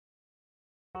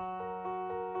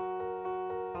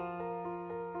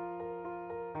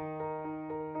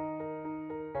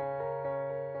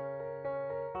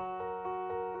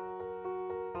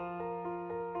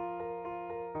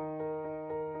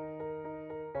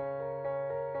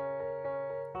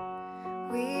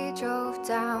We drove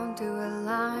down through a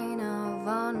line of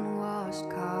unwashed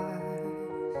cars.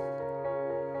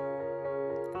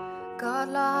 Got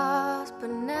lost but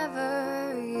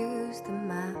never used the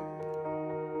map.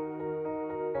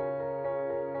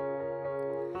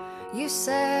 You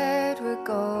said we're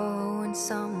going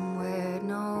somewhere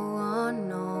no one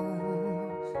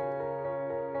knows,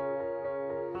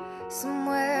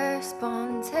 somewhere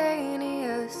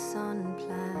spontaneous,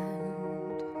 unplanned.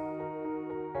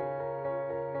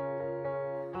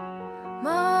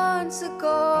 Months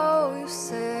ago you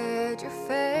said your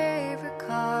favorite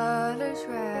color's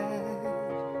red,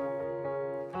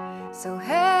 so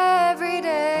every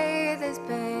day there's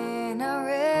been a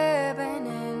ribbon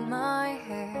in my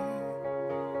hair,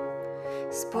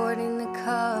 sporting the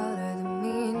color that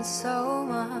means so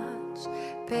much,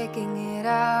 picking it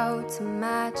out to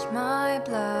match my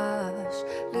blush.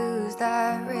 Lose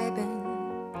that ribbon,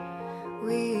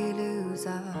 we lose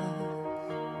us.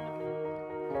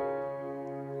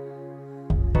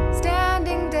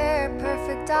 Standing there,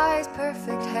 perfect eyes,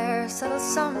 perfect hair, subtle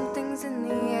somethings in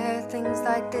the air, things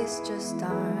like this just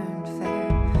aren't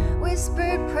fair.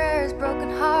 Whispered prayers,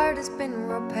 broken heart has been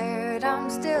repaired. I'm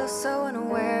still so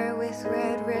unaware with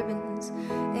red ribbons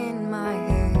in my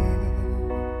hair.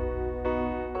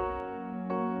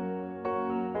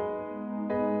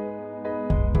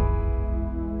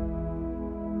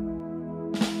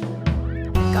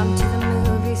 Gone to the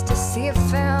movies to see a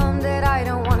film that I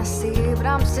don't want to see, but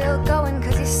I'm still going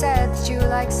cause you said that you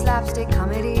like slapstick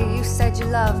comedy. You said you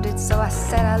loved it, so I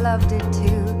said I loved it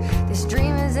too. This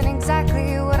dream isn't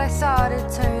exactly what I thought it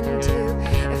turned into.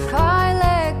 If I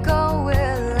let go,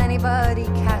 will anybody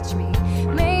catch me?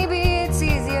 Maybe it's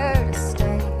easier to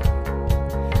stay,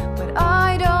 but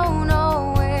I don't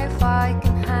know if I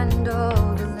can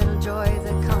handle the little joy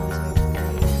that comes with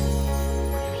me.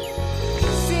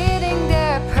 Sitting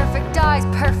there, perfect eyes,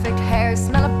 perfect hair,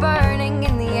 smell of burning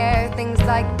in the air, things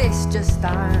like this just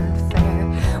aren't fair.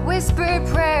 Whispered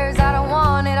prayers, I don't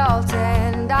want it all to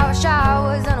end. I wish I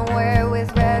was unaware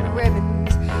with red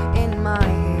ribbons in my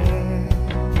hair.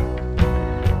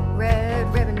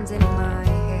 Red ribbons in my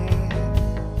hair.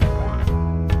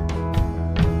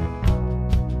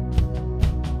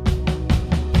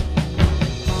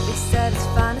 They said it's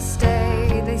fine to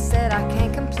stay, they said I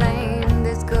can't complain.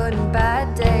 There's good and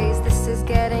bad days, this is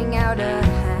getting out of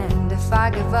hand. If I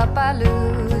give up I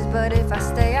lose, but if I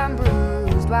stay I'm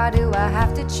bruised. Why do I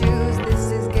have to choose?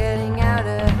 This is getting out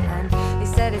of hand. They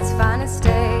said it's fine to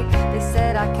stay, they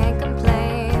said I can't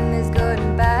complain. There's good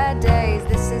and bad days,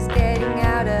 this is getting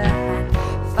out of hand.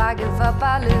 If I give up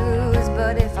I lose,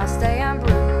 but if I stay I'm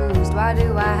bruised. Why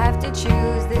do I have to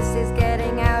choose? This is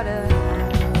getting